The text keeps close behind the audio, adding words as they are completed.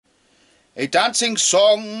A dancing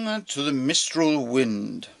song to the Mistral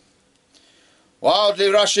wind. Wildly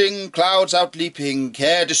rushing, clouds outleaping,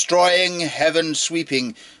 care destroying, heaven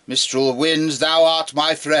sweeping, Mistral winds, thou art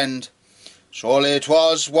my friend. Surely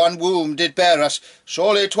 'twas one womb did bear us,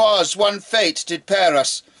 surely 'twas one fate did pair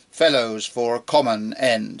us, fellows for a common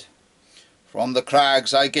end. From the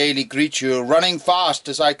crags I gaily greet you, running fast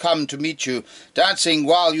as I come to meet you, dancing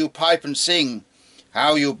while you pipe and sing.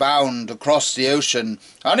 How you bound across the ocean,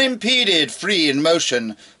 unimpeded, free in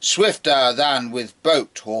motion, swifter than with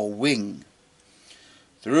boat or wing.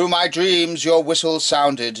 Through my dreams your whistle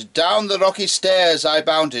sounded, down the rocky stairs I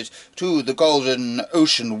bounded, to the golden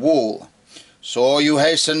ocean wall. Saw you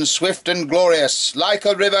hasten swift and glorious, like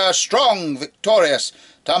a river strong, victorious,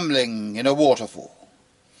 tumbling in a waterfall.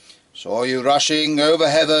 Saw you rushing over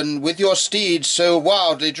heaven, with your steeds so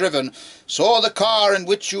wildly driven, saw the car in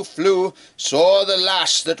which you flew, saw the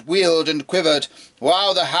lash that wheeled and quivered,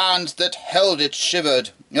 while the hand that held it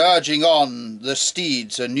shivered, urging on the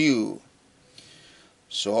steeds anew.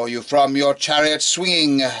 Saw you from your chariot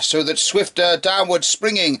swinging, so that swifter downward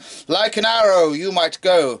springing, like an arrow you might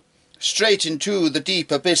go, straight into the deep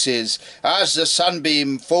abysses, as the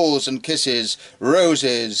sunbeam falls and kisses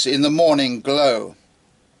roses in the morning glow.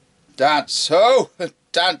 Dance, oh,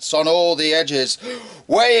 dance on all the edges,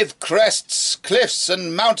 wave crests, cliffs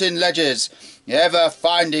and mountain ledges, ever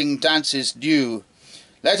finding dances new.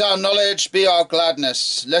 Let our knowledge be our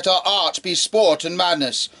gladness, let our art be sport and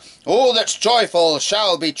madness, all that's joyful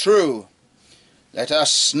shall be true. Let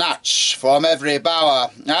us snatch from every bower,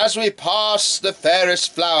 as we pass the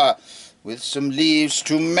fairest flower, with some leaves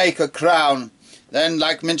to make a crown, then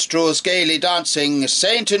like minstrels gaily dancing,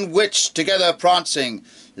 saint and witch together prancing,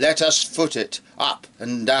 let us foot it up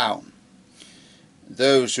and down.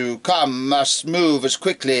 Those who come must move as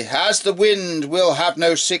quickly as the wind, will have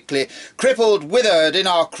no sickly, crippled, withered in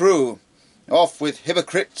our crew. Off with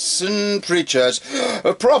hypocrites and preachers,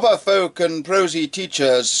 proper folk and prosy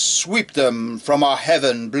teachers, sweep them from our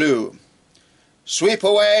heaven blue. Sweep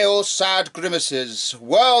away all sad grimaces,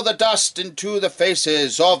 whirl the dust into the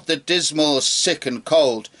faces of the dismal, sick and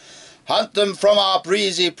cold. Hunt them from our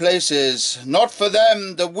breezy places, not for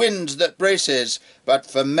them the wind that braces, but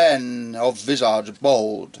for men of visage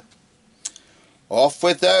bold. Off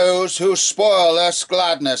with those who spoil earth's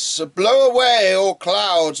gladness, blow away all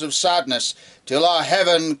clouds of sadness, till our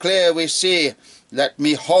heaven clear we see. Let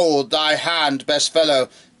me hold thy hand, best fellow,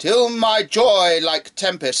 till my joy like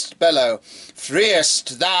tempest bellow,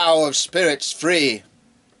 freest thou of spirits free.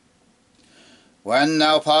 When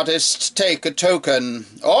thou partest, take a token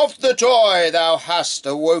of the joy thou hast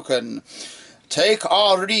awoken. Take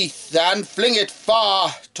our wreath and fling it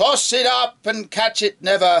far, toss it up and catch it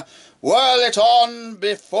never, whirl it on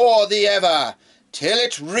before thee ever, till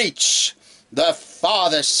it reach the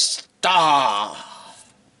farthest star.